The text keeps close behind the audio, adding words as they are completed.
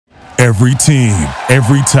Every team,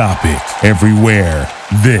 every topic, everywhere.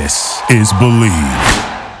 This is Believe.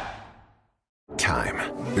 Time.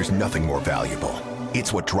 There's nothing more valuable.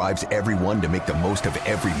 It's what drives everyone to make the most of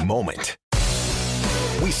every moment.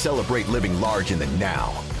 We celebrate living large in the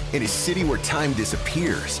now. In a city where time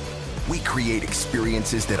disappears, we create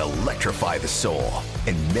experiences that electrify the soul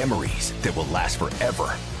and memories that will last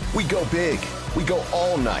forever. We go big. We go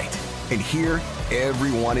all night. And here,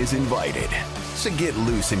 everyone is invited. So get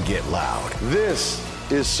loose and get loud. This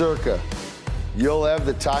is Circa. You'll have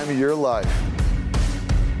the time of your life.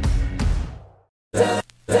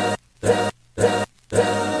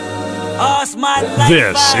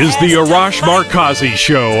 This is the Arash Markazi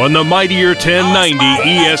Show on the Mightier 1090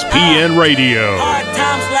 ESPN Radio.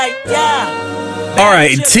 All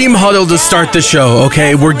right, Team Huddle to start the show,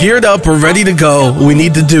 okay? We're geared up. We're ready to go. We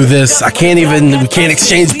need to do this. we can't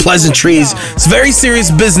exchange pleasantries. It's very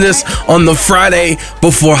serious business on the Friday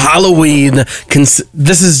before Halloween.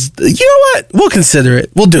 This is, you know what? We'll consider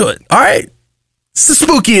it. We'll do it, all right? It's the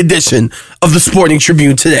spooky edition of the Sporting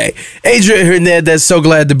Tribune today. Adrian Hernandez, so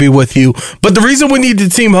glad to be with you. But the reason we need the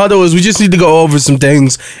Team Huddle is we just need to go over some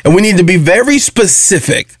things, and we need to be very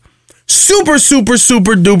specific. Super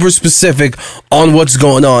duper specific on what's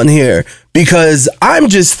going on here, because I'm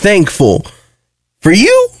just thankful for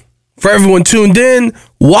you, for everyone tuned in,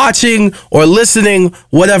 watching or listening,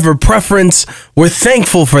 whatever preference. We're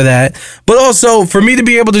thankful for that, but also for me to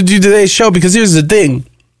be able to do today's show, because here's the thing.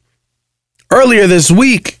 Earlier this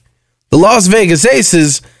week, the Las Vegas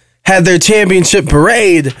Aces had their championship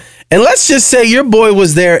parade, and let's just say your boy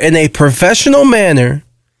was there in a professional manner,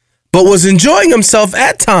 but was enjoying himself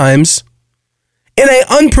at times in an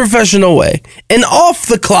unprofessional way, an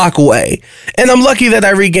off-the-clock way. And I'm lucky that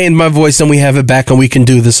I regained my voice and we have it back and we can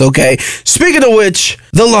do this, okay? Speaking of which,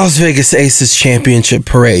 the Las Vegas Aces Championship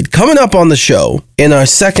Parade. Coming up on the show, in our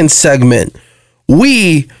second segment,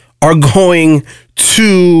 we are going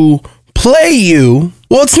to play you.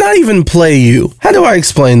 Well, it's not even play you. How do I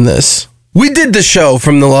explain this? We did the show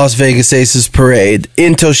from the Las Vegas Aces Parade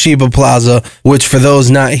in Toshiba Plaza, which for those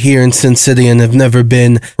not here in Sin City and have never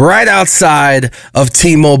been, right outside of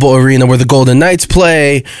T-Mobile Arena where the Golden Knights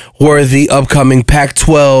play, or the upcoming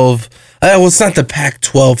Pac-12, well, it's not the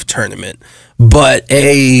Pac-12 tournament, but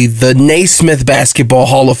the Naismith Basketball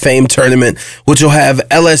Hall of Fame tournament, which will have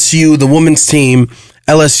LSU, the women's team,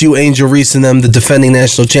 LSU, Angel Reese, and them, the defending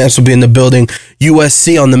national champs, will be in the building.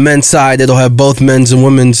 USC on the men's side, it'll have both men's and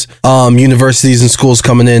women's universities and schools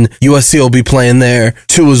coming in. USC will be playing there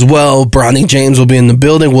too as well. Bronny James will be in the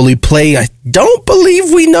building. Will he play? I don't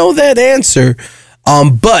believe we know that answer.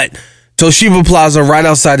 But Toshiba Plaza, right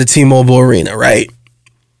outside the T-Mobile Arena, right?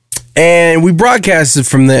 And we broadcasted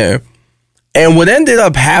from there. And what ended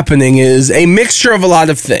up happening is a mixture of a lot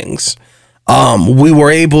of things. We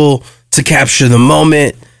were able to capture the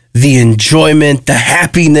moment, the enjoyment, the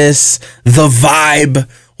happiness, the vibe,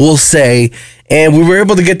 we'll say. And we were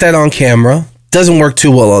able to get that on camera. Doesn't work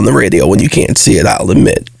too well on the radio when you can't see it, I'll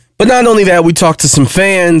admit. But not only that, we talked to some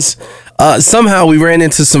fans. Somehow we ran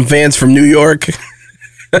into some fans from New York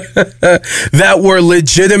that were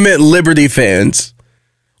legitimate Liberty fans,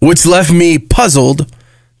 which left me puzzled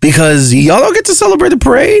because y'all don't get to celebrate the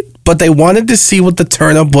parade, but they wanted to see what the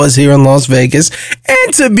turn-up was here in Las Vegas.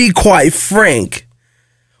 And to be quite frank,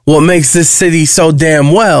 what makes this city so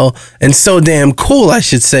damn well, and so damn cool, I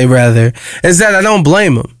should say, rather, is that I don't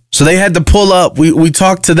blame them. So they had to pull up. We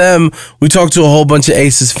talked to them. We talked to a whole bunch of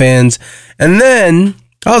Aces fans. And then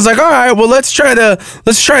I was like, all right, well, let's try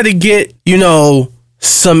to get,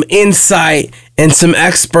 some insight and some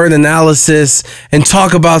expert analysis and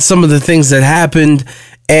talk about some of the things that happened.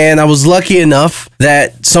 And I was lucky enough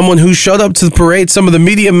that someone who showed up to the parade, some of the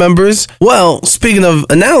media members, well, speaking of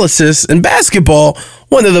analysis and basketball,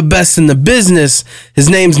 one of the best in the business. His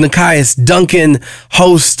name's Nekias Duncan,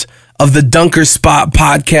 host of the Dunker Spot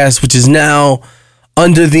podcast, which is now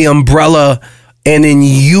under the umbrella and in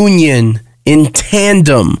union, in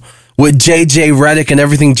tandem with JJ Redick and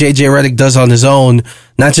everything JJ Redick does on his own,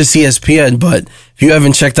 not just ESPN, but if you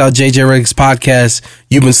haven't checked out JJ Redick's podcast,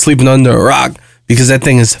 you've been sleeping under a rock, because that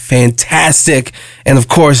thing is fantastic. And of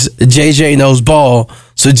course, JJ knows ball.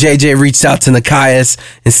 So JJ reached out to Nekias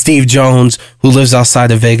and Steve Jones, who lives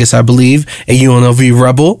outside of Vegas, I believe, a UNLV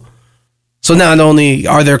Rebel. So not only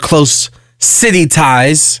are there close city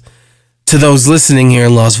ties to those listening here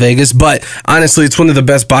in Las Vegas, but honestly, it's one of the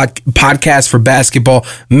best podcasts for basketball,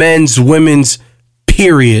 men's, women's,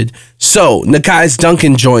 period. So Nekias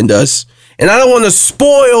Duncan joined us. And I don't want to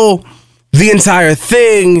spoil the entire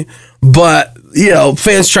thing, but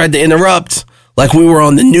fans tried to interrupt, like we were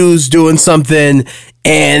on the news doing something,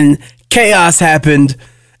 and chaos happened,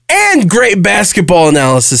 and great basketball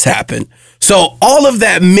analysis happened. So all of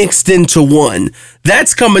that mixed into one.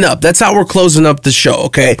 That's coming up. That's how we're closing up the show,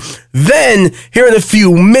 okay? Then, here in a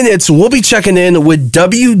few minutes, we'll be checking in with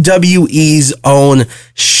WWE's own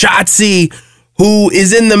Shotzi, who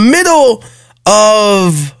is in the middle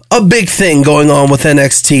of a big thing going on with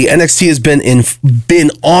NXT. NXT has been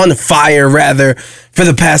on fire, rather, for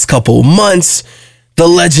the past couple months. The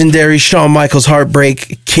legendary Shawn Michaels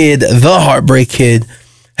Heartbreak Kid,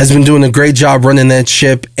 has been doing a great job running that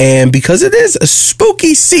ship. And because it is a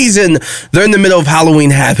spooky season, they're in the middle of Halloween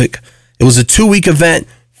Havoc. It was a 2-week event.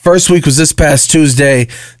 First week was this past Tuesday.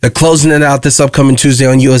 They're closing it out this upcoming Tuesday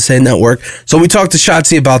on USA Network. So we talked to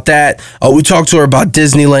Shotzi about that. We talked to her about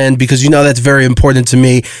Disneyland because, that's very important to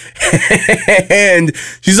me. And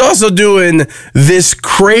she's also doing this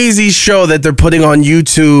crazy show that they're putting on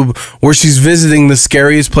YouTube where she's visiting the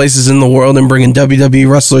scariest places in the world and bringing WWE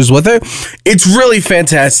wrestlers with her. It's really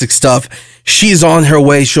fantastic stuff. She's on her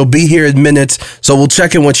way. She'll be here in minutes. So we'll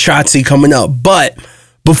check in with Shotzi coming up. But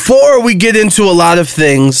before we get into a lot of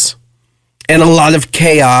things and a lot of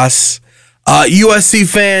chaos, USC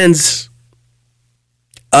fans,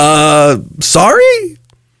 sorry?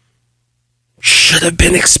 Should have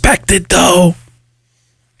been expected, though.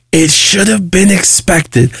 It should have been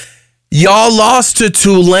expected. Y'all lost to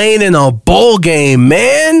Tulane in a bowl game,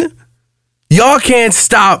 man. Y'all can't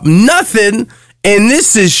stop nothing, and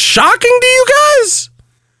this is shocking to you guys?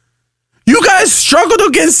 You guys struggled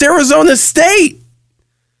against Arizona State.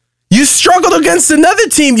 You struggled against another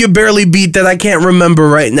team you barely beat that I can't remember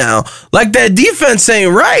right now. Like, that defense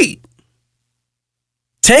ain't right.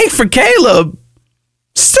 Tank for Caleb.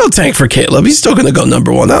 Still tank for Caleb. He's still going to go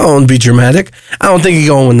number one. I don't want to be dramatic. I don't think he's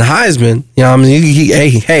going to win the Heisman. You know what I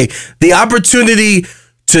mean? Hey, the opportunity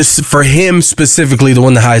for him specifically to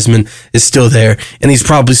win the Heisman is still there, and he's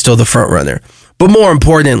probably still the front runner. But more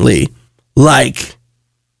importantly, like,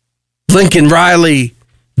 Lincoln Riley,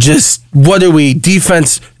 just, what are we?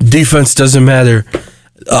 Defense doesn't matter.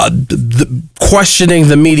 Questioning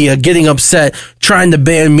the media, getting upset, trying to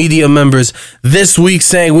ban media members. This week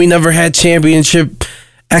saying we never had championship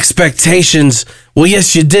expectations. Well,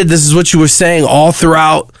 yes, you did. This is what you were saying all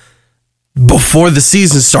throughout before the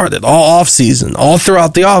season started, all off season, all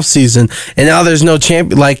throughout the off season. And now there's no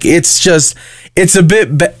champion. Like, it's a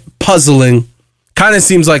bit puzzling. Kind of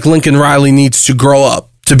seems like Lincoln Riley needs to grow up,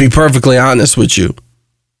 to be perfectly honest with you.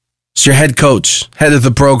 It's your head coach, head of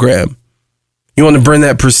the program. You want to bring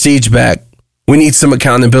that prestige back. We need some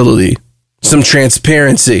accountability, some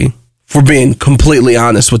transparency, if we're being completely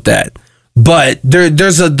honest with that. But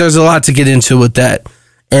there's a lot to get into with that.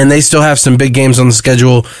 And they still have some big games on the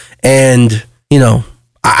schedule. And,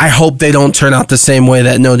 I hope they don't turn out the same way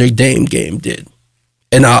that Notre Dame game did.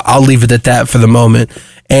 And I'll leave it at that for the moment.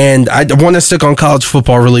 And I want to stick on college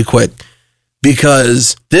football really quick,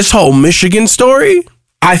 because this whole Michigan story,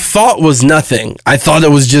 I thought was nothing. I thought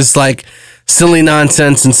it was just like silly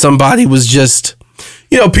nonsense, and somebody was just,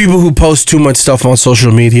 people who post too much stuff on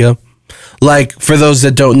social media. Like, for those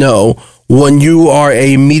that don't know, when you are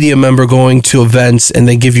a media member going to events and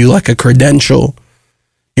they give you like a credential,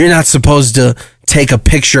 you're not supposed to take a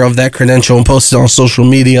picture of that credential and post it on social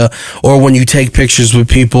media, or when you take pictures with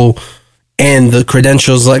people and the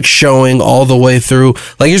credentials like showing all the way through,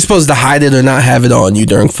 like, you're supposed to hide it or not have it on you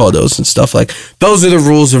during photos and stuff. Like, those are the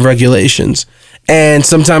rules and regulations. And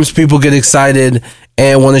sometimes people get excited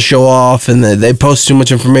and want to show off, and they post too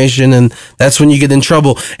much information, and that's when you get in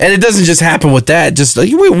trouble. And it doesn't just happen with that. Just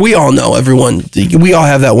like, we all know, everyone, we all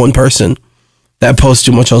have that one person that posts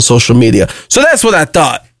too much on social media. So that's what I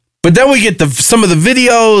thought. But then we get some of the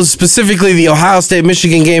videos, specifically the Ohio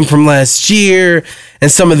State-Michigan game from last year,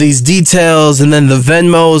 and some of these details, and then the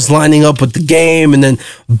Venmos lining up with the game, and then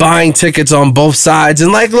buying tickets on both sides.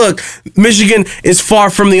 And, like, look, Michigan is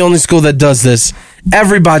far from the only school that does this.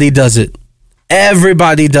 Everybody does it.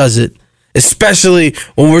 Everybody does it. Especially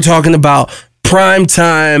when we're talking about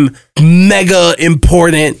primetime, mega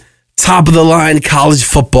important, top-of-the-line college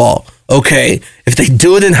football. Okay, if they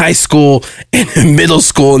do it in high school and in middle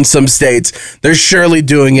school in some states, they're surely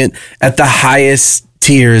doing it at the highest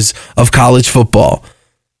tiers of college football.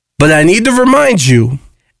 But I need to remind you,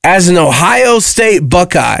 as an Ohio State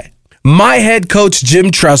Buckeye, my head coach,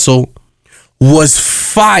 Jim Tressel, was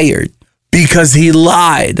fired because he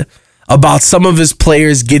lied about some of his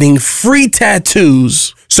players getting free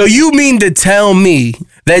tattoos. So you mean to tell me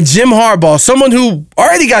that Jim Harbaugh, someone who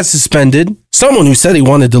already got suspended, someone who said he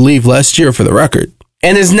wanted to leave last year for the record,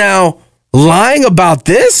 and is now lying about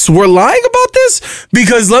this? We're lying about this?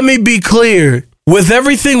 Because let me be clear, with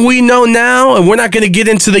everything we know now, and we're not going to get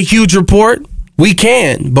into the huge report, we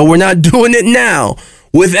can, but we're not doing it now.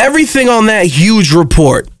 with everything on that huge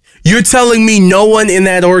report, you're telling me no one in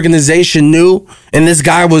that organization knew, and this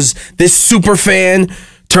guy was this super fan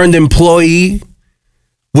turned employee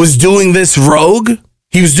was doing this rogue?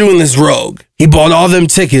 He was doing this rogue. He bought all them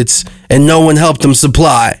tickets and no one helped him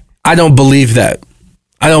supply. I don't believe that.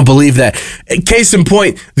 I don't believe that. Case in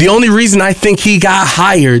point, the only reason I think he got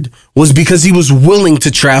hired was because he was willing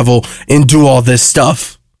to travel and do all this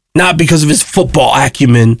stuff. Not because of his football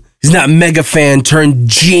acumen. He's not mega fan turned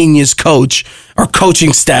genius coach or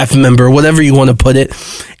coaching staff member, whatever you want to put it.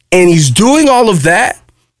 And he's doing all of that.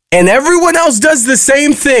 And everyone else does the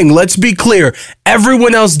same thing. Let's be clear.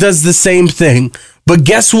 Everyone else does the same thing. But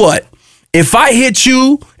guess what? If I hit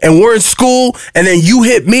you and we're in school and then you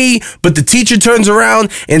hit me, but the teacher turns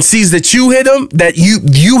around and sees that you hit him, that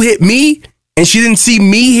you hit me and she didn't see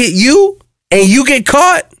me hit you and you get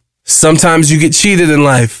caught, sometimes you get cheated in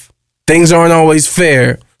life. Things aren't always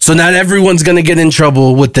fair. So not everyone's going to get in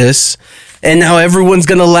trouble with this. And now everyone's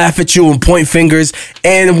going to laugh at you and point fingers.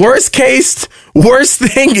 And worst thing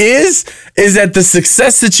is that the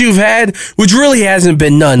success that you've had, which really hasn't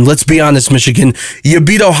been none. Let's be honest, Michigan. You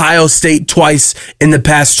beat Ohio State twice in the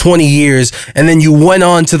past 20 years. And then you went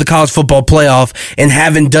on to the college football playoff and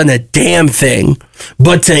haven't done a damn thing.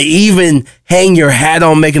 But to even hang your hat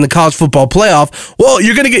on making the college football playoff, well,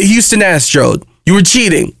 you're going to get Houston Astros. You were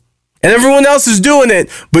cheating. And everyone else is doing it,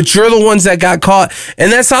 but you're the ones that got caught.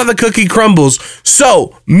 And that's how the cookie crumbles.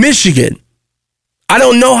 So, Michigan, I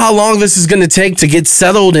don't know how long this is going to take to get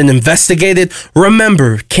settled and investigated.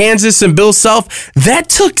 Remember, Kansas and Bill Self, that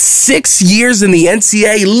took 6 years in the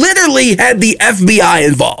NCAA, literally had the FBI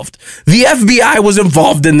involved. The FBI was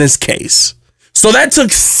involved in this case. So that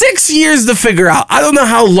took 6 years to figure out. I don't know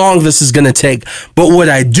how long this is going to take, but what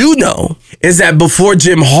I do know is that before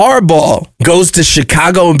Jim Harbaugh goes to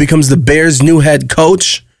Chicago and becomes the Bears' new head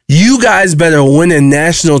coach, you guys better win a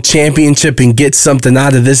national championship and get something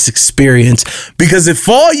out of this experience. Because if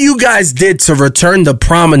all you guys did to return to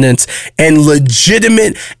prominence and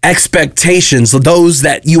legitimate expectations, those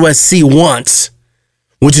that USC wants,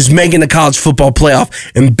 which is making the college football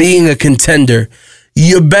playoff and being a contender,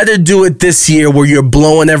 you better do it this year where you're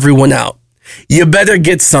blowing everyone out. You better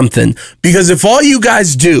get something. Because if all you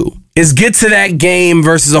guys do is get to that game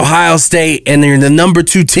versus Ohio State and they're the number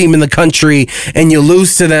 2 team in the country and you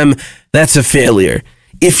lose to them, that's a failure.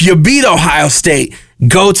 If you beat Ohio State,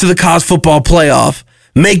 go to the college football playoff,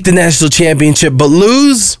 make the national championship, but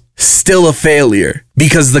lose, still a failure.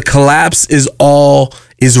 Because the collapse is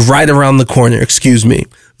right around the corner. Excuse me.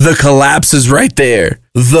 The collapse is right there.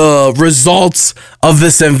 The results of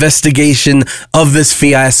this investigation, of this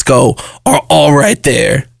fiasco, are all right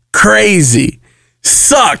there. Crazy.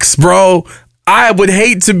 Sucks, bro. I would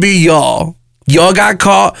hate to be y'all. Y'all got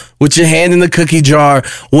caught with your hand in the cookie jar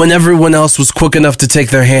when everyone else was quick enough to take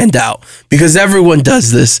their hand out. Because everyone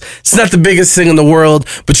does this. It's not the biggest thing in the world,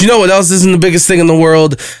 but you know what else isn't the biggest thing in the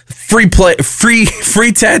world? Free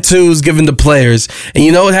tattoos given to players. And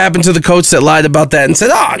you know what happened to the coach that lied about that and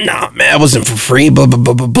said, "Oh, no, man, it wasn't for free, blah, blah,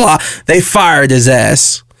 blah, blah, blah." They fired his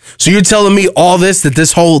ass. So you're telling me all this, that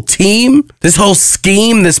this whole team, this whole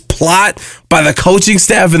scheme, this plot by the coaching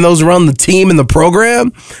staff and those around the team and the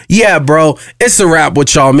program? Yeah, bro, it's a wrap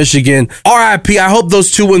with y'all, Michigan. RIP, I hope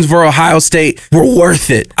those 2 wins for Ohio State were worth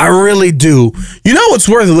it. I really do. You know what's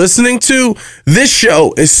worth listening to? This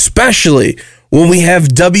show, especially when we have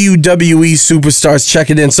WWE superstars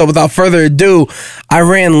checking in. So without further ado, I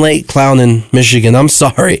ran late clowning Michigan. I'm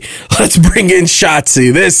sorry. Let's bring in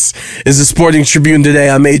Shotzi. This is the Sporting Tribune today.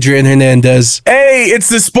 I'm Adrian Hernandez. Hey, it's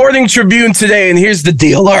the Sporting Tribune today, and here's the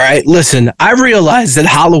deal. All right, listen, I realize that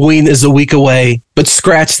Halloween is a week away, but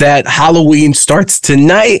scratch that. Halloween starts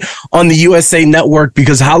tonight on the USA Network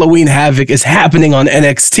because Halloween Havoc is happening on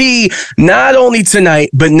NXT, not only tonight,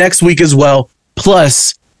 but next week as well.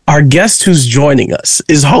 Plus, our guest who's joining us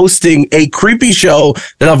is hosting a creepy show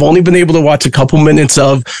that I've only been able to watch a couple minutes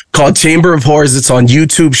of called Chamber of Horrors. It's on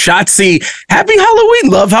YouTube. Shotzi, happy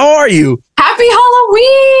Halloween, love. How are you? Happy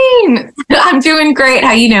Halloween! I'm doing great.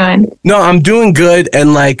 How you doing? No, I'm doing good.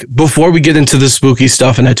 And like, before we get into the spooky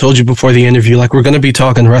stuff, and I told you before the interview, like, we're going to be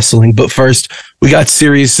talking wrestling, but first we got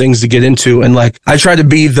serious things to get into. And like, I try to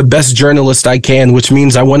be the best journalist I can, which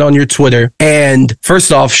means I went on your Twitter. And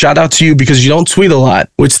first off, shout out to you because you don't tweet a lot,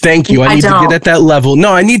 which thank you. I need to get at that level.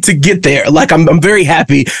 No, I need to get there. Like, I'm very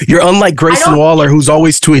happy. You're unlike Grayson Waller, who's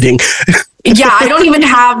always tweeting. Yeah, I don't even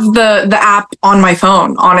have the app on my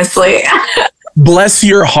phone, honestly. Bless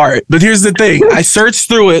your heart. But here's the thing. I searched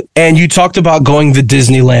through it and you talked about going to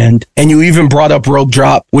Disneyland and you even brought up rope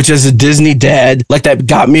drop, which as a Disney dad, like that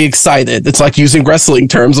got me excited. It's like using wrestling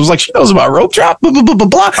terms. I was like, she knows about rope drop, blah, blah, blah, blah,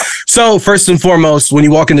 blah. So first and foremost, when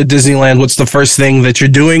you walk into Disneyland, what's the first thing that you're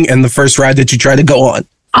doing and the first ride that you try to go on?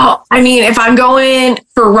 Oh, I mean, if I'm going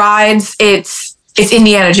for rides, it's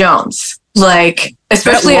Indiana Jones. Like,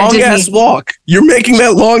 especially that at Disney. Long ass walk. You're making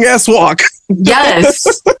that long ass walk.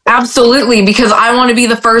 Yes, absolutely. Because I want to be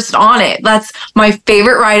the first on it. That's my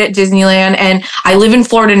favorite ride at Disneyland. And I live in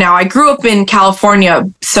Florida now. I grew up in California.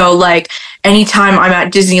 So like anytime I'm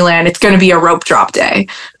at Disneyland, it's going to be a rope drop day.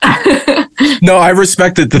 No, I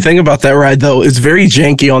respect it. The thing about that ride though, is very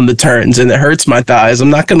janky on the turns and it hurts my thighs. I'm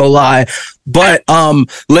not going to lie. But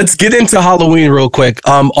let's get into Halloween real quick.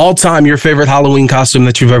 All time, your favorite Halloween costume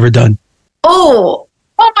that you've ever done? Oh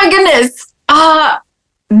my goodness.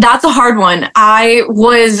 That's a hard one. I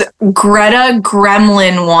was Greta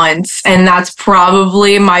Gremlin once, and that's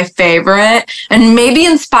probably my favorite. And maybe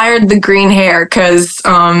inspired the green hair because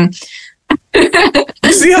I did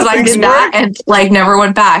that and like never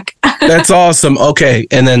went back. That's awesome. Okay,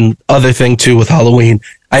 and then other thing too with Halloween,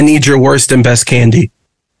 I need your worst and best candy.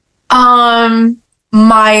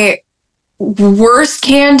 My worst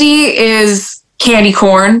candy is candy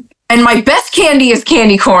corn, and my best candy is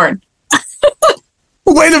candy corn.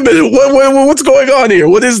 Wait a minute. What's going on here?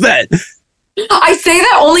 What is that? I say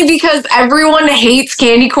that only because everyone hates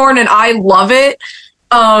candy corn and I love it.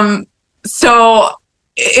 So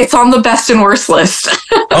it's on the best and worst list.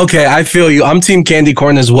 Okay, I feel you. I'm team candy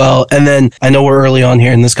corn as well. And then I know we're early on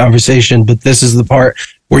here in this conversation, but this is the part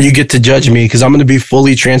where you get to judge me because I'm going to be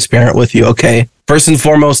fully transparent with you, okay? First and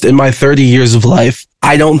foremost, in my 30 years of life,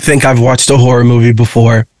 I don't think I've watched a horror movie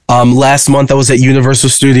before. Last month I was at Universal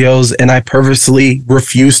Studios and I purposely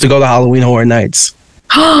refused to go to Halloween Horror Nights.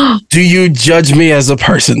 Do you judge me as a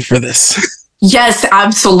person for this? Yes,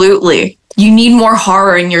 absolutely. You need more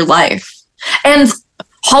horror in your life. And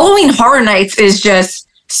Halloween Horror Nights is just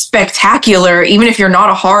spectacular. Even if you're not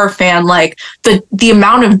a horror fan, like the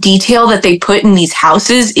amount of detail that they put in these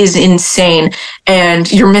houses is insane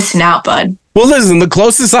and you're missing out, bud. Well, listen, the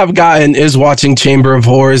closest I've gotten is watching Chamber of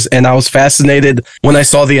Horrors, and I was fascinated when I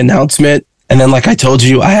saw the announcement. And then, like I told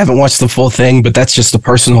you, I haven't watched the full thing, but that's just a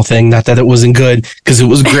personal thing. Not that it wasn't good, because it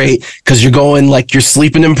was great, because you're going, like, you're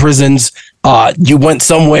sleeping in prisons. You went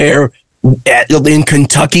somewhere in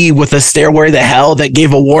Kentucky with a stairway to hell that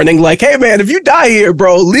gave a warning, like, hey, man, if you die here,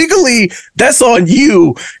 bro, legally, that's on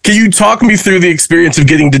you. Can you talk me through the experience of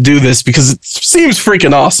getting to do this? Because it seems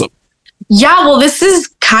freaking awesome. Yeah, well, this is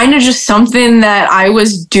kind of just something that I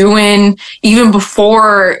was doing even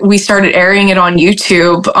before we started airing it on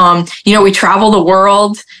YouTube. We travel the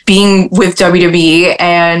world being with WWE,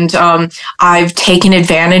 and I've taken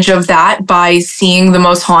advantage of that by seeing the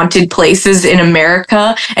most haunted places in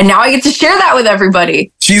America. And now I get to share that with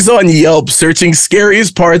everybody. She's on Yelp searching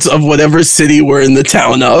scariest parts of whatever city we're in the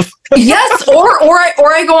town of. Yes, or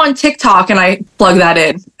I go on TikTok and I plug that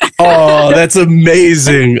in. Oh, that's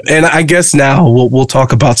amazing. And I guess now we'll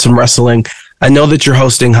talk about some wrestling. I know that you're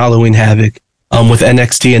hosting Halloween Havoc with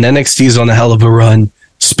NXT, and NXT is on a hell of a run.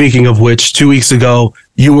 Speaking of which, 2 weeks ago,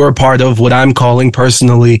 you were a part of what I'm calling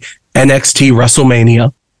personally NXT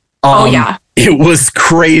WrestleMania. Oh, yeah. It was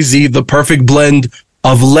crazy. The perfect blend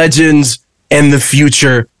of legends and the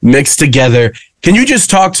future mixed together. Can you just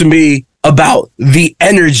talk to me about the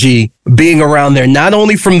energy being around there, not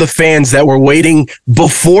only from the fans that were waiting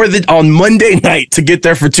on Monday night to get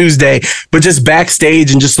there for Tuesday, but just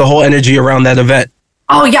backstage and just the whole energy around that event?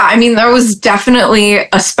 Oh, yeah. I mean, there was definitely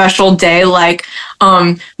a special day. Like,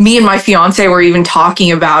 me and my fiance were even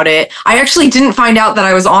talking about it. I actually didn't find out that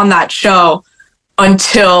I was on that show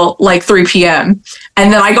until like 3 p.m.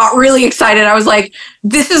 And then I got really excited. I was like,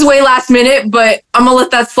 this is way last minute, but I'm going to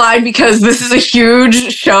let that slide because this is a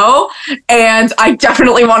huge show and I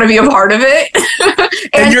definitely want to be a part of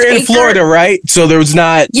it. and you're in Florida, right? So there was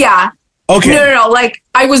not... Yeah. Okay. No. Like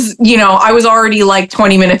I was already like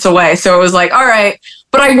 20 minutes away. So it was like, all right.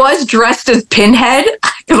 But I was dressed as Pinhead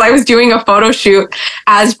because I was doing a photo shoot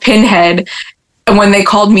as Pinhead. And when they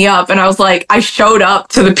called me up, and I was like, I showed up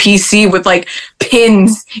to the PC with like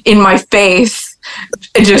pins in my face,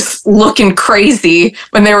 just looking crazy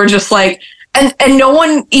when they were just like, and no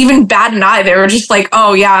one even batted an eye. They were just like,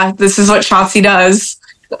 oh yeah, this is what Shotzi does.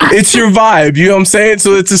 It's your vibe, you know what I'm saying?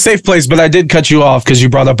 So it's a safe place, but I did cut you off because you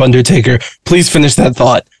brought up Undertaker. Please finish that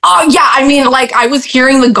thought. Yeah, I mean, like, I was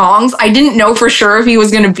hearing the gongs. I didn't know for sure if he was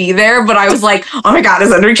going to be there, but I was like, oh my God,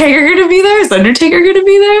 is Undertaker going to be there? Is Undertaker going to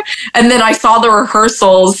be there? And then I saw the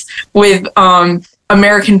rehearsals with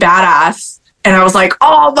American Badass, And I was like,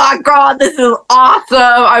 oh my God, this is awesome.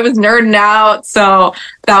 I was nerding out. So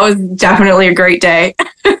that was definitely a great day.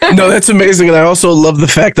 No, that's amazing. And I also love the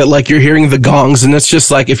fact that like you're hearing the gongs, and it's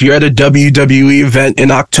just like if you're at a WWE event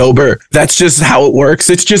in October, that's just how it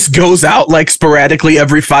works. It just goes out like sporadically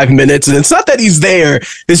every 5 minutes. And it's not that he's there.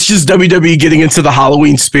 It's just WWE getting into the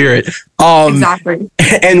Halloween spirit. Exactly.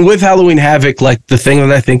 And with Halloween Havoc, like the thing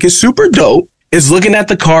that I think is super dope is looking at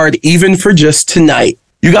the card, even for just tonight.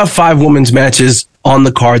 You got 5 women's matches on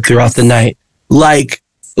the card throughout the night. Like,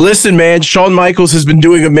 listen, man, Shawn Michaels has been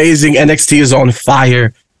doing amazing. NXT is on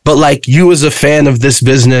fire. But like you as a fan of this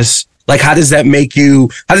business, like how does that make you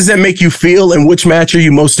feel, and which match are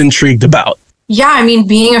you most intrigued about? Yeah, I mean,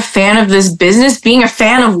 being a fan of this business, being a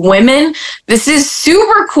fan of women, this is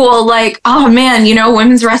super cool. Like, oh man,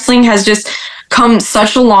 women's wrestling has just come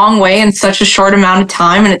such a long way in such a short amount of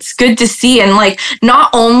time, and it's good to see. And like,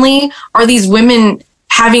 not only are these women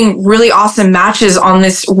having really awesome matches on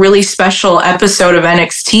this really special episode of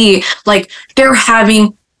NXT, like they're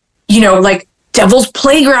having, like Devil's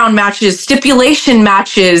Playground matches, stipulation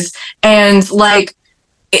matches, and like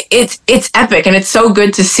it's epic, and it's so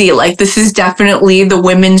good to see. Like, this is definitely the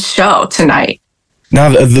women's show tonight. Now,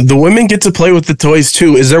 the women get to play with the toys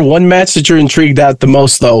too. Is there one match that you're intrigued at the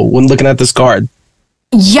most though when looking at this card?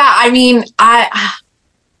 Yeah, I mean,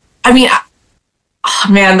 oh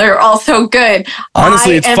man, they're all so good.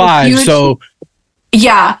 Honestly, it's 5. So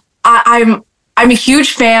yeah, I'm a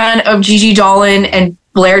huge fan of Gigi Dolan and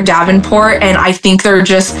Blair Davenport, and I think they're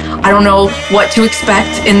just, I don't know what to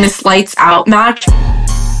expect in this lights out match.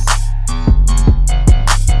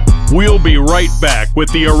 We'll be right back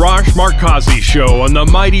with the Arash Markazi Show on the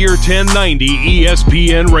Mightier 1090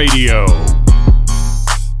 ESPN Radio.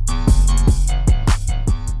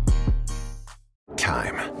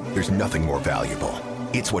 Time. There's nothing more valuable.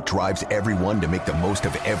 It's what drives everyone to make the most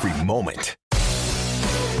of every moment.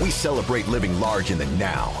 We celebrate living large in the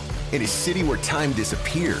now. In a city where time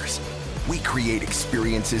disappears, we create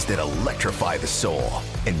experiences that electrify the soul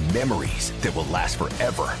and memories that will last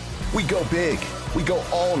forever. We go big, we go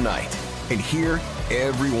all night, and here,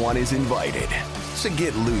 everyone is invited. So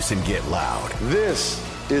get loose and get loud. This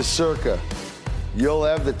is Circa. You'll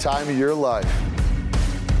have the time of your life.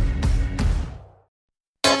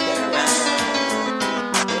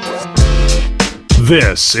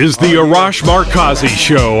 This is the Arash Markazi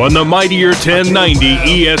Show on the Mightier 1090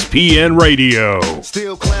 ESPN Radio.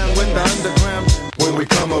 Still clown with the underground when we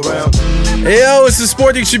come around. Yo, it's the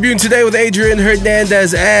Sporting Tribune today with Adrian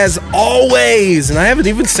Hernandez as always. And I haven't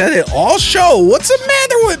even said it all show. What's the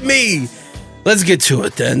matter with me? Let's get to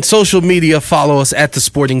it then. Social media, follow us at the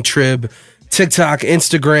Sporting Trib. TikTok,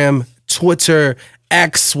 Instagram, Twitter,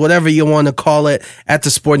 X, whatever you want to call it, at the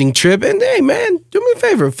Sporting Trib. And hey, man, do me a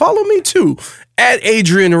favor, follow me too. At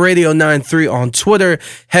Adrian Radio 93 on Twitter,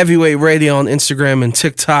 Heavyweight Radio on Instagram and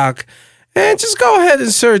TikTok. And just go ahead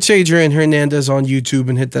and search Adrian Hernandez on YouTube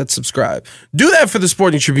and hit that subscribe. Do that for the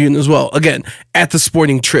Sporting Tribune as well. Again, at the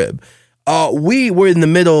Sporting Trib. We were in the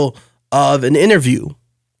middle of an interview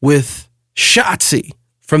with Shotzi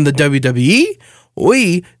from the WWE.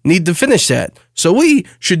 We need to finish that. So we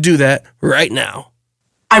should do that right now.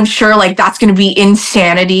 I'm sure like that's going to be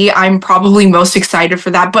insanity. I'm probably most excited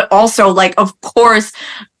for that. But also, like, of course,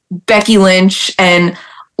 Becky Lynch and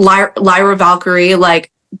Lyra Valkyrie, like,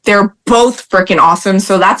 they're both freaking awesome.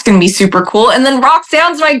 So that's going to be super cool. And then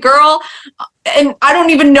Roxanne's my girl. And I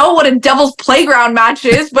don't even know what a Devil's Playground match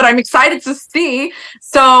is, but I'm excited to see.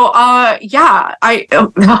 So, yeah,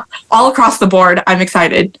 all across the board, I'm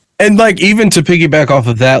excited. And like, even to piggyback off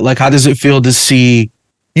of that, like, how does it feel to see,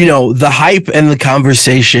 the hype and the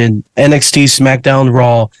conversation? NXT, SmackDown,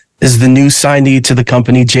 Raw is the new signee to the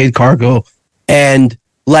company, Jade Cargill. And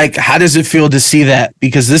like, how does it feel to see that?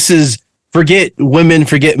 Because this is, forget women,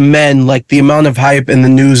 forget men, like the amount of hype and the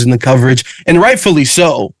news and the coverage, and rightfully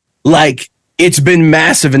so. Like, it's been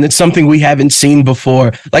massive, and it's something we haven't seen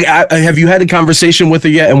before. Like, have you had a conversation with her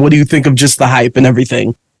yet? And what do you think of just the hype and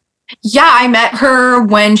everything? Yeah, I met her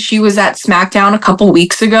when she was at SmackDown a couple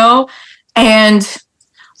weeks ago. And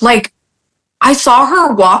like, I saw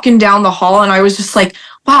her walking down the hall and I was just like,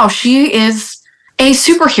 wow, she is a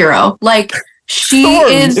superhero. Like, she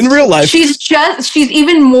is in real life. She's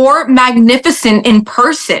even more magnificent in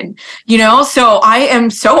person, So I am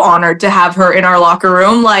so honored to have her in our locker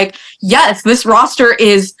room. Like, yes, this roster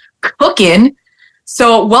is cooking.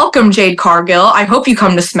 So welcome, Jade Cargill. I hope you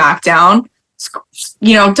come to SmackDown.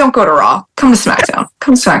 Don't go to Raw. Come to SmackDown.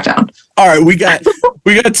 Come to SmackDown. All right, we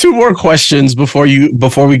got 2 more questions before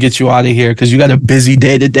we get you out of here, because you got a busy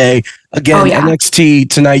day today. Again, NXT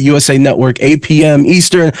tonight, USA Network, 8 p.m.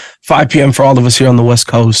 Eastern, 5 p.m. for all of us here on the West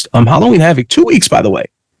Coast. Halloween Havoc, 2 weeks, by the way.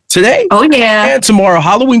 Today and tomorrow.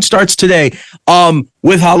 Halloween starts today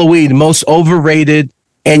with Halloween, most overrated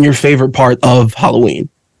and your favorite part of Halloween.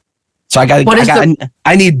 So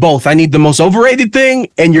I need both. I need the most overrated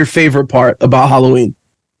thing and your favorite part about Halloween.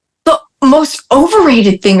 The most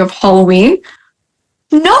overrated thing of Halloween?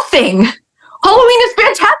 Nothing. Halloween is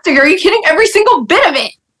fantastic. Are you kidding? Every single bit of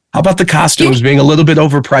it. How about the costumes being a little bit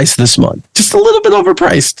overpriced this month? Just a little bit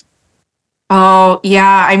overpriced. Oh,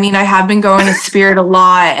 yeah. I mean, I have been going to Spirit a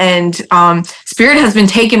lot, and Spirit has been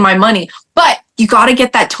taking my money. But you got to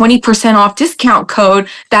get that 20% off discount code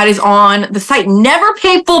that is on the site. Never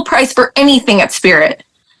pay full price for anything at Spirit.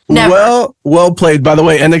 Never. Well played. By the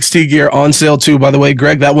way, NXT gear on sale too. By the way,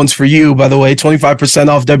 Greg, that one's for you. By the way, 25%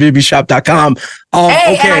 off WWBshop.com.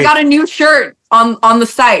 Hey, and I got a new shirt on the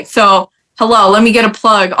site. So hello, let me get a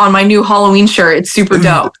plug on my new Halloween shirt. It's super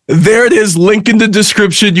dope. There it is. Link in the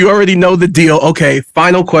description. You already know the deal. Okay,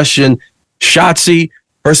 final question. Shotzi,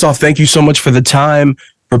 first off, thank you so much for the time.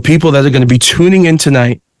 For people that are going to be tuning in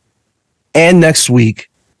tonight and next week,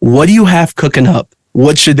 what do you have cooking up?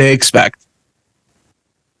 What should they expect?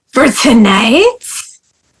 For tonight?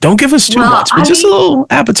 Don't give us too much, but just a little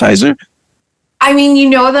appetizer. I mean, you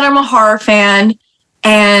know that I'm a horror fan,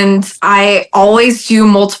 and I always do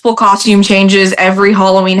multiple costume changes every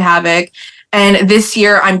Halloween Havoc. And this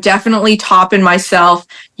year, I'm definitely topping myself.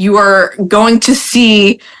 You are going to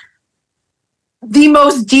see the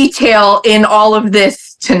most detail in all of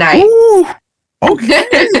this tonight. Ooh, okay.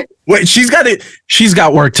 Wait, she's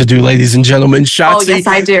got work to do, ladies and gentlemen. Shotzi, oh, yes,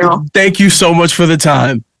 I do. Thank you so much for the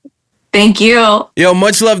time. Thank you. Yo,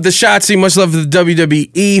 much love to Shotzi. Much love to the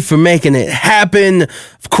WWE for making it happen.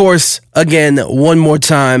 Of course, again, one more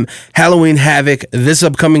time, Halloween Havoc this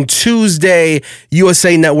upcoming Tuesday,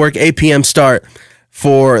 USA Network, 8 p.m. start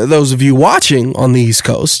for those of you watching on the East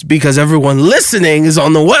Coast, because everyone listening is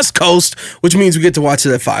on the West Coast, which means we get to watch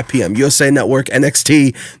it at 5 p.m. USA Network,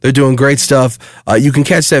 NXT, they're doing great stuff. You can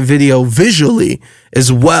catch that video visually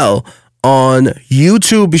as well on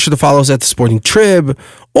YouTube. Be sure to follow us at the Sporting Trib,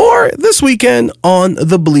 or this weekend on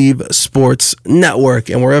the Believe Sports Network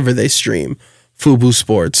and wherever they stream, Fubu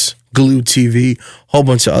Sports, Glue TV, whole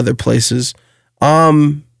bunch of other places.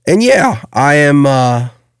 And yeah, I am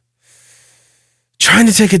trying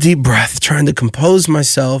to take a deep breath, trying to compose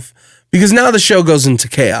myself, because now the show goes into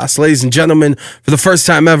chaos. Ladies and gentlemen, for the first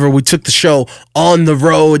time ever, we took the show on the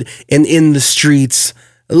road and in the streets.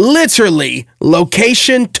 Literally,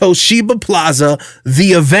 location Toshiba Plaza,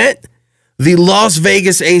 the event, the Las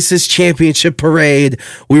Vegas Aces Championship Parade.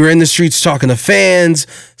 We were in the streets talking to fans,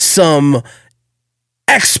 some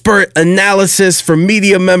expert analysis from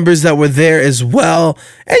media members that were there as well.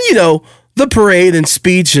 And, you know, the parade and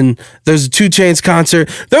speech, and there's a 2 Chainz concert.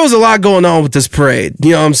 There was a lot going on with this parade.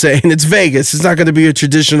 You know what I'm saying? It's Vegas. It's not going to be a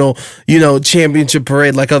traditional, championship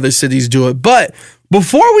parade like other cities do it. But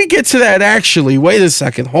before we get to that, actually, wait a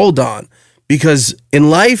second. Hold on. Because in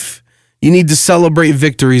life, you need to celebrate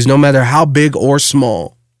victories no matter how big or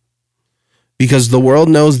small. Because the world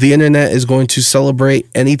knows the internet is going to celebrate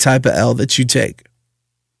any type of L that you take.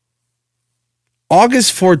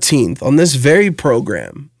 August 14th, on this very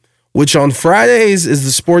program, which on Fridays is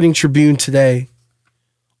the Sporting Tribune Today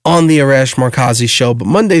on the Arash Markazi Show, but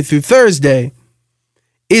Monday through Thursday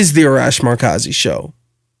is the Arash Markazi Show.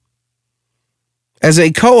 As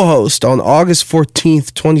a co-host on August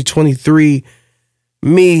 14th, 2023,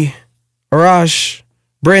 me, Arash,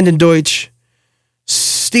 Brandon Deutsch,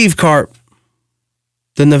 Steve Karp,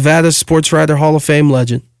 the Nevada Sports Writer Hall of Fame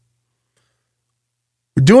legend.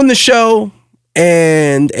 We're doing the show,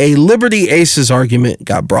 and a Liberty Aces argument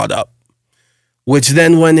got brought up, which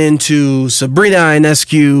then went into Sabrina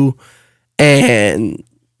Ionescu and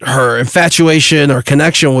her infatuation or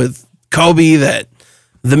connection with Kobe, that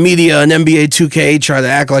the media and NBA 2K try to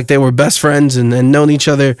act like they were best friends and known each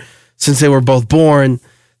other since they were both born.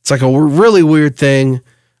 It's like a really weird thing.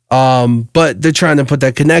 But they're trying to put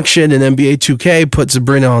that connection, and NBA 2K put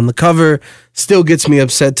Sabrina on the cover. Still gets me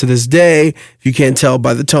upset to this day, if you can't tell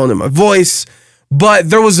by the tone of my voice. But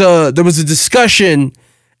there was a discussion,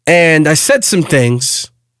 and I said some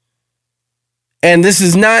things. And this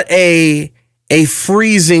is not a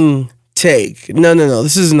freezing take. No.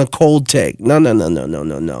 This isn't a cold take.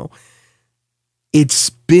 No. It's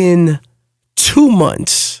been 2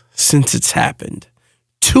 months since it's happened.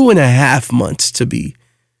 2.5 months to be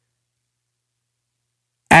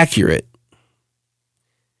accurate.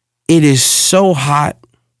 It is so hot.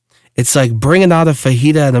 It's like bringing out a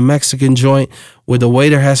fajita at a Mexican joint where the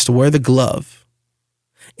waiter has to wear the glove.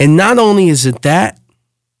 And not only is it that,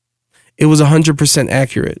 it was 100%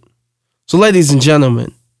 accurate. So, ladies and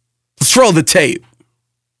gentlemen, let's roll the tape.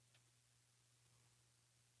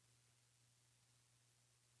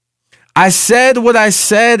 I said what I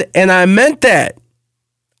said, and I meant that.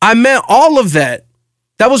 I meant all of that.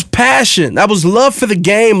 That was passion. That was love for the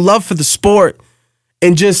game, love for the sport,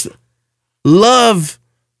 and just love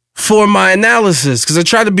for my analysis, because I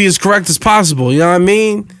try to be as correct as possible. You know what I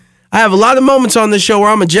mean? I have a lot of moments on this show where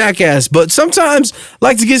I'm a jackass, but sometimes I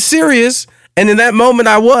like to get serious, and in that moment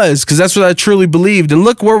I was, because that's what I truly believed. And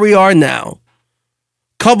look where we are now.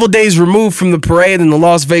 Couple days removed from the parade, and the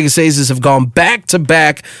Las Vegas Aces have gone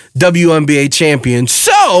back-to-back WNBA champions.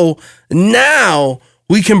 So now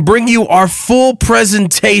we can bring you our full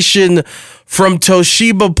presentation from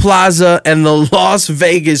Toshiba Plaza and the Las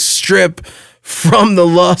Vegas Strip from the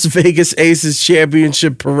Las Vegas Aces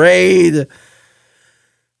Championship Parade.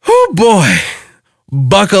 Oh boy.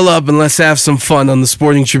 Buckle up and let's have some fun on the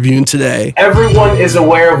Sporting Tribune today. Everyone is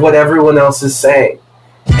aware of what everyone else is saying.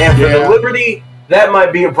 And for the Liberty, that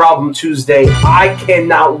might be a problem Tuesday. I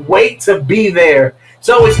cannot wait to be there. It's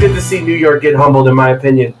always good to see New York get humbled, in my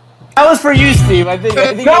opinion. That was for you, Steve. I think No,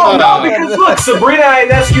 because look, Sabrina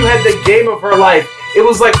Ionescu had the game of her life. It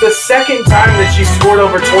was like the second time that she scored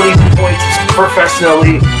over 20 points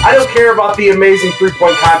professionally. I don't care about the amazing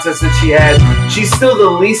three-point contest that she had. She's still the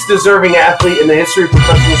least deserving athlete in the history of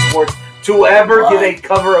professional sports to ever get a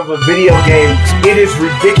cover of a video game. It is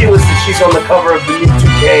ridiculous that she's on the cover of the new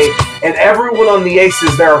 2K. And everyone on the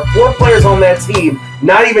Aces, there are 4 players on that team,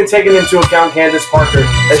 not even taking into account Candace Parker,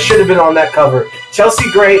 that should have been on that cover. Chelsea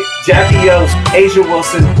Gray, Jackie Young, Asia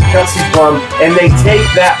Wilson, Kelsey Plum, and they take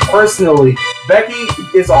that personally. Becky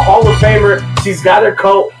is a Hall of Famer. She's got her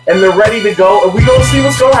coat, and they're ready to go. And we're going to see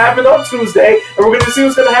what's going to happen on Tuesday, and we're going to see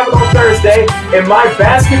what's going to happen on Thursday. In my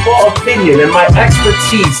basketball opinion and my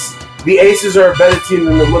expertise, the Aces are a better team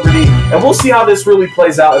than the Liberty, and we'll see how this really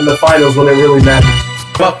plays out in the finals when it really matters.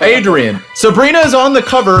 Well, Adrian, Sabrina is on the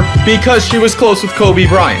cover because she was close with Kobe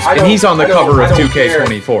Bryant, and he's on the cover of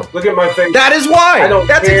 2K24. Look at my face. That is why.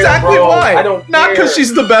 That's exactly why. Not because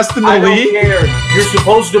she's the best in the league. I don't care. You're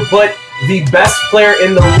supposed to put the best player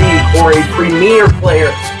in the league or a premier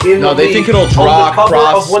player in the league. No, they think it'll draw on the cover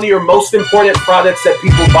of one of your most important products that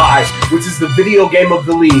people buy, which is the video game of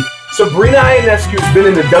the league. Sabrina Ionescu has been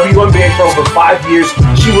in the WNBA for over 5 years.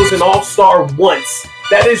 She was an all-star once.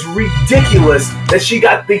 That is ridiculous that she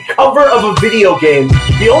got the cover of a video game.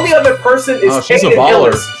 The only other person is Kaden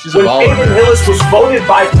Hillis. When Kaden Hillis was voted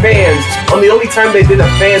by fans on the only time they did a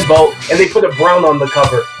fan vote, and they put a brown on the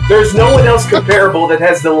cover. There's no one else comparable that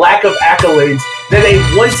has the lack of accolades than a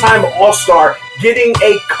one-time all-star getting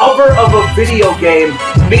a cover of a video game.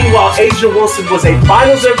 Meanwhile, Asia Wilson was a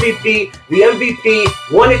finals MVP, the MVP,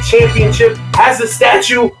 won a championship, has a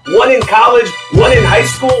statue, one in college, one in high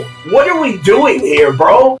school. What are we doing here,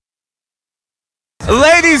 bro?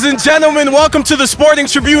 Ladies and gentlemen, welcome to the Sporting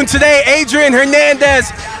Tribune today. Adrian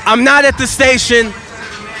Hernandez. I'm not at the station.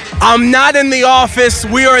 I'm not in the office.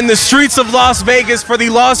 We are in the streets of Las Vegas for the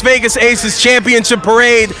Las Vegas Aces Championship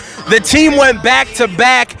Parade. The team went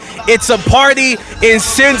back-to-back. It's a party in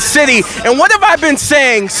Sin City. And what have I been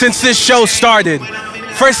saying since this show started?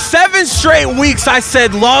 For 7 straight weeks, I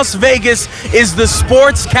said Las Vegas is the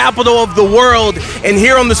sports capital of the world. And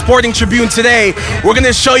here on the Sporting Tribune today, we're going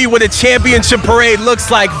to show you what a championship parade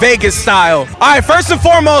looks like, Vegas style. All right, first and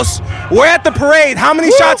foremost, we're at the parade. How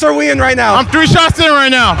many shots are we in right now? I'm 3 shots in right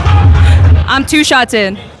now. I'm 2 shots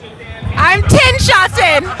in. I'm 10 shots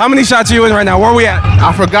in. How many shots are you in right now? Where are we at?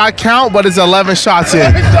 I forgot count, but it's 11 shots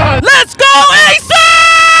in. Let's go, Aces!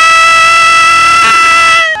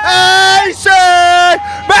 Aces!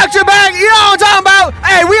 Back to back. You know what I'm talking about?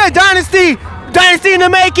 Hey, we a dynasty. Dynasty in the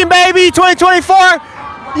making, baby. 2024.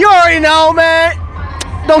 You already know, man.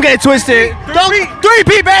 Don't get it twisted.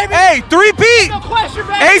 Three-peat, baby. Hey, three-peat. No question,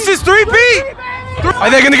 baby. Aces three-peat.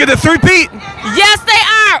 Are they going to get the three-peat? Yes, they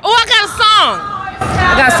are. Oh, I got a song.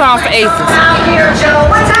 I got a song for Aces.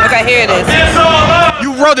 Okay, here it is.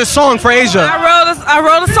 You wrote a song for Asia. I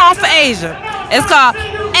wrote a song for Asia. It's called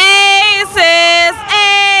Aces,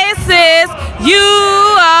 Aces, you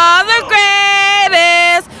are the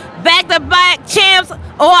greatest. Back-to-back champs.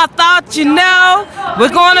 Oh, I thought you know.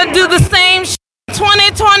 We're going to do the same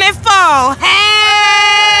 2024.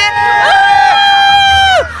 Hey!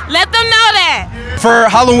 Woo! Let them know that. For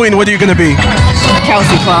Halloween, what are you going to be?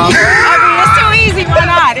 Kelsey Plum. It's too easy. Why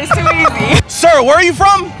not? It's too easy. Sir, where are you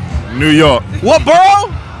from? New York. What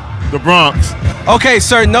borough? The Bronx. Okay,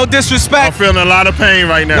 sir, no disrespect. I'm feeling a lot of pain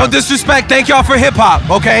right now. No disrespect. Thank y'all for hip-hop,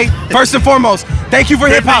 okay? First and foremost, thank you for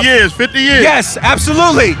hip-hop. 50 years. Yes,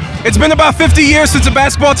 absolutely. It's been about 50 years since a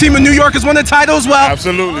basketball team in New York has won a title as well.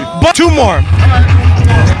 Absolutely. But 2 more.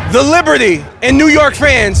 The Liberty and New York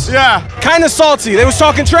fans, kind of salty. They was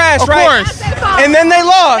talking trash, right? Of course. And then they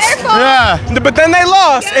lost. Yeah. But then they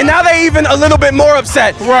lost, and now they even a little bit more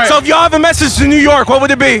upset. Right. So if y'all have a message to New York, what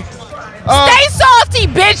would it be? Stay salty,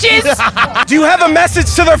 bitches. Do you have a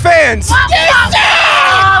message to their fans? Night,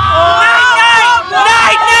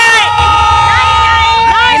 night.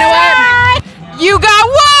 You know what? You got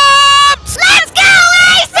whooped. Let's go,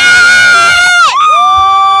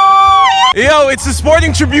 Yo, it's the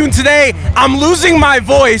Sporting Tribune today. I'm losing my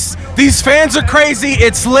voice. These fans are crazy.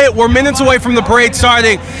 It's lit. We're minutes away from the parade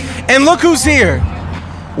starting. And look who's here.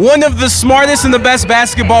 One of the smartest and the best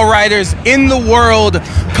basketball writers in the world.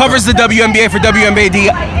 Covers the WNBA for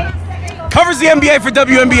WNBA. Covers the NBA for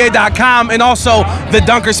WNBA.com and also the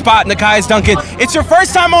dunker spot, Nekias Duncan. It's your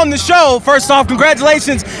first time on the show. First off,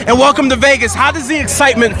 congratulations and welcome to Vegas. How does the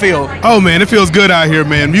excitement feel? Oh, man, it feels good out here,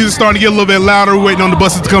 man. Music's starting to get a little bit louder. We're waiting on the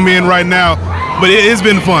buses to come in right now. But it's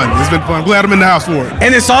been fun. It's been fun. Glad I'm in the house for it.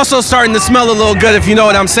 And it's also starting to smell a little good, if you know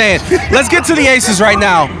what I'm saying. Let's get to the Aces right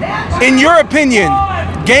now. In your opinion,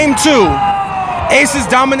 Game 2, Aces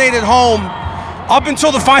dominated home. Up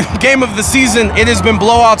until the final game of the season, it has been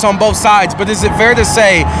blowouts on both sides. But is it fair to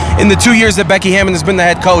say, in the 2 years that Becky Hammon has been the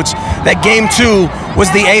head coach, that Game 2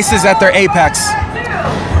 was the Aces at their apex?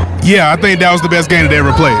 Yeah, I think that was the best game that they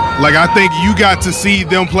ever played. Like, I think you got to see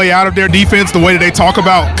them play out of their defense the way that they talk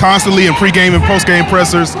about constantly in pregame and postgame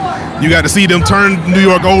pressers. You got to see them turn New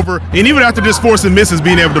York over. And even after just forcing misses,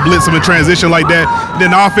 being able to blitz them in transition like that.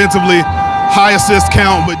 Then offensively, high assist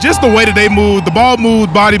count, but just the way that they moved, the ball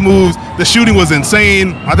moved, body moves, the shooting was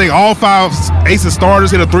insane. I think all 5 Aces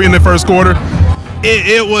starters hit a 3 in the first quarter.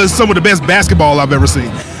 It was some of the best basketball I've ever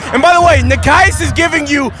seen. And by the way, Nekias is giving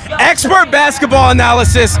you expert basketball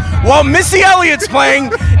analysis while Missy Elliott's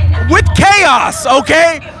playing with chaos,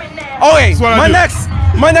 okay? Okay, my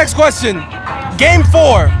next question. Game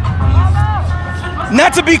 4.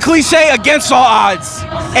 Not to be cliche, against all odds.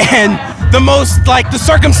 And the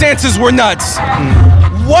circumstances were nuts.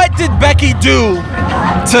 What did Becky do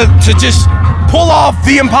to just pull off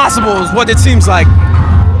the impossible is what it seems like?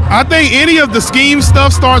 I think any of the scheme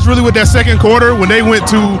stuff starts really with that second quarter when they went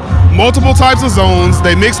to multiple types of zones.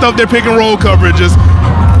 They mixed up their pick and roll coverages.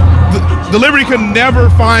 The Liberty could never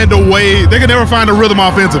find a way. They could never find a rhythm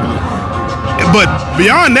offensively. But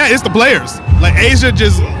beyond that, it's the players. Like, Asia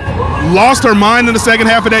just lost her mind in the second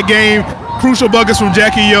half of that game. Crucial buckets from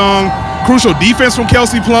Jackie Young. Crucial defense from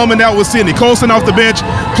Kelsey Plum, and that was Sydney Colson off the bench,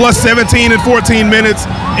 plus 17 in 14 minutes.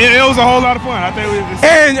 It was a whole lot of fun. I think.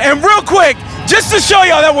 And real quick, just to show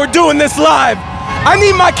y'all that we're doing this live, I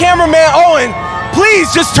need my cameraman Owen.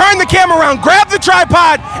 Please just turn the camera around, grab the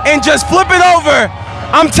tripod, and just flip it over.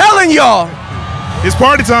 I'm telling y'all, it's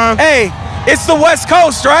party time. Hey, it's the West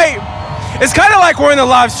Coast, right? It's kind of like we're in a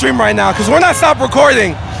live stream right now because we're not stopped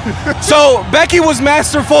recording. So Becky was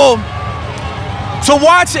masterful. To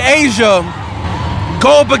watch Asia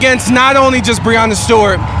go up against not only just Breonna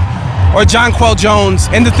Stewart or Jonquel Jones,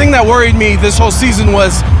 and the thing that worried me this whole season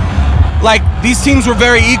was, like, these teams were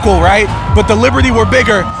very equal, right? But the Liberty were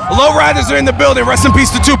bigger. Lowriders are in the building. Rest in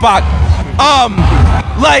peace to Tupac.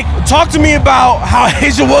 Talk to me about how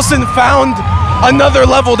Asia Wilson found another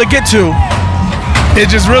level to get to. It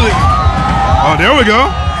just really, oh, there we go.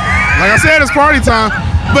 Like I said, it's party time.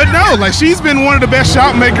 But no, like, she's been one of the best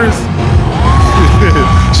shot makers.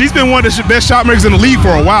 She's been one of the best shot makers in the league for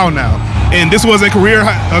a while now. And this was a career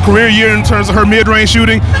year in terms of her mid-range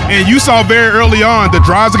shooting. And you saw very early on the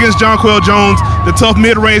drives against Jonquel Jones, the tough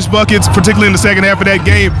mid-range buckets, particularly in the second half of that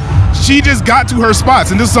game. She just got to her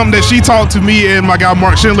spots. And this is something that she talked to me and my guy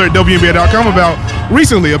Mark Schindler at WNBA.com about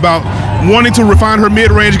recently, about wanting to refine her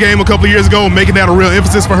mid-range game a couple of years ago and making that a real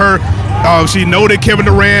emphasis for her. She noted Kevin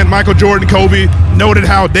Durant, Michael Jordan, Kobe, noted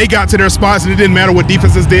how they got to their spots and it didn't matter what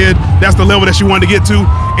defenses did. That's the level that she wanted to get to.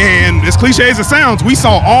 And as cliche as it sounds, we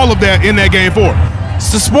saw all of that in that Game 4.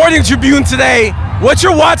 It's the Sporting Tribune today. What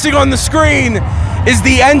you're watching on the screen is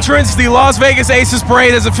the entrance. The Las Vegas Aces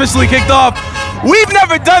Parade has officially kicked off. We've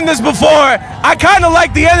never done this before. I kind of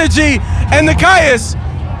like the energy. And Nekias,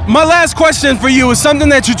 my last question for you is something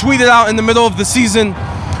that you tweeted out in the middle of the season.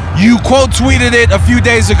 You quote tweeted it a few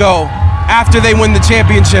days ago after they win the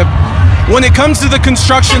championship. When it comes to the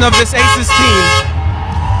construction of this Aces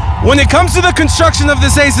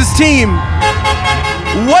team,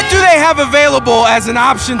 what do they have available as an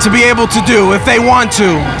option to be able to do if they want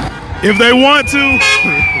to? If they want to.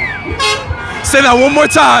 Say that one more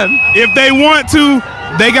time. If they want to,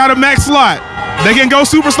 they got a max slot. They can go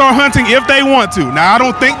superstar hunting if they want to. Now, I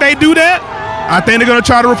don't think they do that. I think they're going to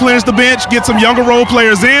try to replenish the bench, get some younger role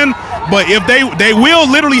players in. But if they will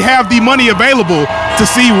literally have the money available to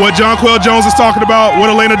see what Jonquel Jones is talking about, what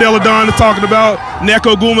Elena Deladon is talking about,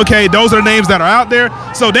 Neko Gumake, those are the names that are out there.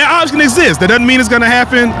 So that option exists. That doesn't mean it's going to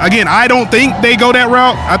happen. Again, I don't think they go that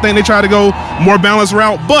route. I think they try to go more balanced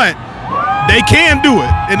route, but they can do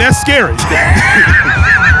it, and that's scary.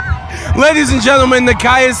 Ladies and gentlemen,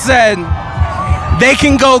 Nakia said they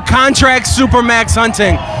can go contract supermax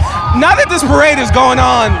hunting. Now that this parade is going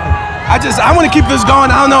on, I want to keep this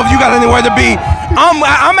going. I don't know if you got anywhere to be.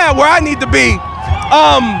 I'm at where I need to be.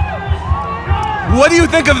 What do you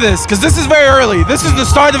think of this? Because this is very early. This is the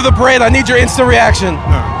start of the parade. I need your instant reaction.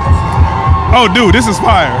 Oh, dude, this is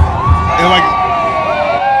fire. And like,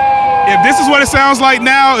 if this is what it sounds like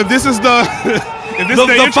now, if this is the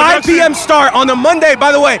the 5 p.m. start on a Monday,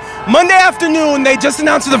 by the way, Monday afternoon, they just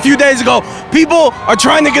announced it a few days ago. People are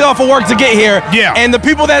trying to get off of work to get here. Yeah. And the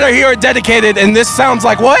people that are here are dedicated, and this sounds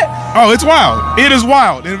like what? Oh, it's wild. It is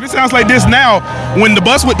wild. And if it sounds like this now, when the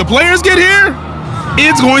bus with the players get here,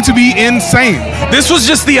 it's going to be insane. This was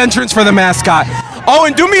just the entrance for the mascot. Oh,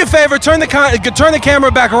 and do me a favor, turn the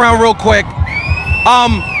camera back around real quick.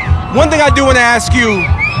 One thing I do want to ask you,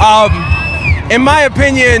 in my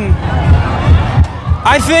opinion,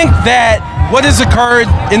 I think that what has occurred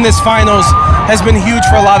in this finals has been huge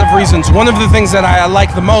for a lot of reasons. One of the things that I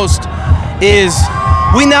like the most is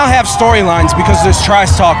we now have storylines because there's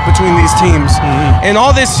trash talk between these teams. Mm-hmm. And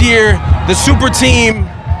all this year, the super team,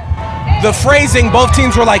 the phrasing, both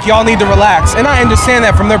teams were like, y'all need to relax. And I understand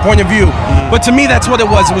that from their point of view. Mm-hmm. But to me, that's what it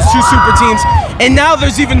was. It was two super teams. And now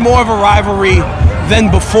there's even more of a rivalry than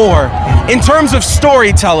before in terms of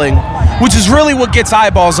storytelling, which is really what gets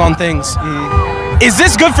eyeballs on things. Mm-hmm. Is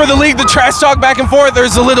this good for the league, the trash talk back and forth, or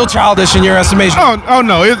is it a little childish in your estimation? Oh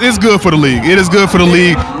no, it's good for the league. It is good for the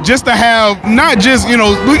league just to have, not just,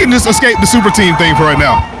 we can just escape the super team thing for right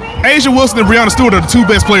now. Asia Wilson and Breanna Stewart are the two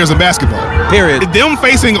best players in basketball. Period. Them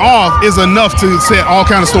facing off is enough to set all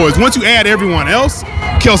kinds of stories. Once you add everyone else,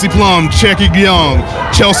 Kelsey Plum, Checky Young,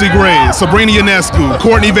 Chelsea Gray, Sabrina Ionescu,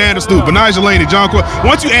 Courtney Vanderstoot, Benaja Laney, Jonquel.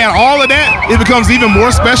 Once you add all of that, it becomes even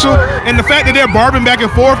more special. And the fact that they're barbing back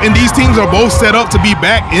and forth and these teams are both set up to be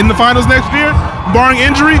back in the finals next year, barring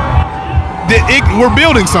injury, we're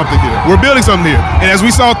building something here. And as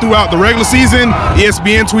we saw throughout the regular season,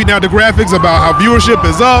 ESPN tweeting out the graphics about how viewership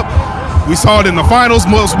is up. We saw it in the finals,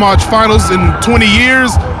 most watched finals in 20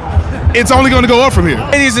 years. It's only going to go up from here.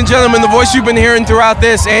 Ladies and gentlemen, the voice you've been hearing throughout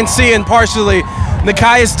this and seeing partially,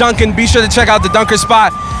 Nakias Duncan. Be sure to check out the Dunker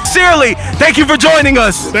Spot. Sincerely, thank you for joining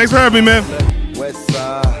us. Thanks for having me, man.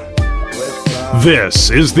 This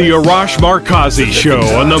is the Arash Markazi Show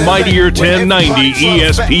on the Mightier 1090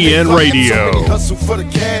 ESPN Radio. Hustle for the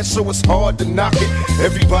cash, so it's hard to knock it.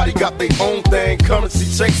 Everybody got their own thing, currency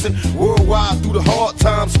chasing. Worldwide through the hard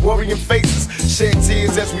times, worrying faces. Shed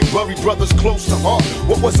tears as we bury brothers close to heart.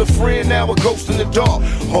 What was a friend, now a ghost in the dark.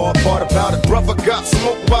 Hard part about it, brother got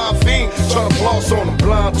smoked by a fiend. Trying to floss on him,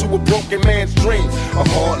 blind to a broken man's dream. A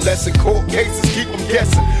hard lesson, court cases keep them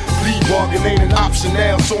guessing. Plea bargain ain't an option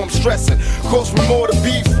now, so I'm stressing. Cost me more to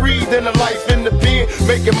be free than a life in the pen.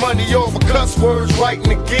 Making money off of cuss words,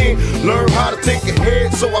 writing again. Learn how to think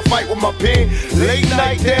ahead, so I fight with my pen. Late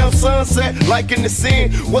night down sunset, like in the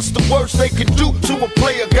sin. What's the worst they could do to a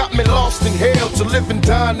player? Got me lost in hell to live and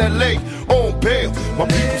die in LA on bail. My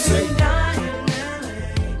people say.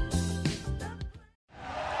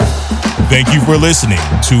 Thank you for listening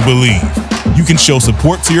to Believe. You can show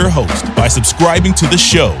support to your host by subscribing to the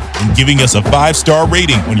show and giving us a 5-star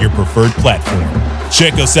rating on your preferred platform.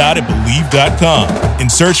 Check us out at Believe.com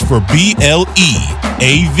and search for BLEAV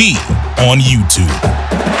on YouTube.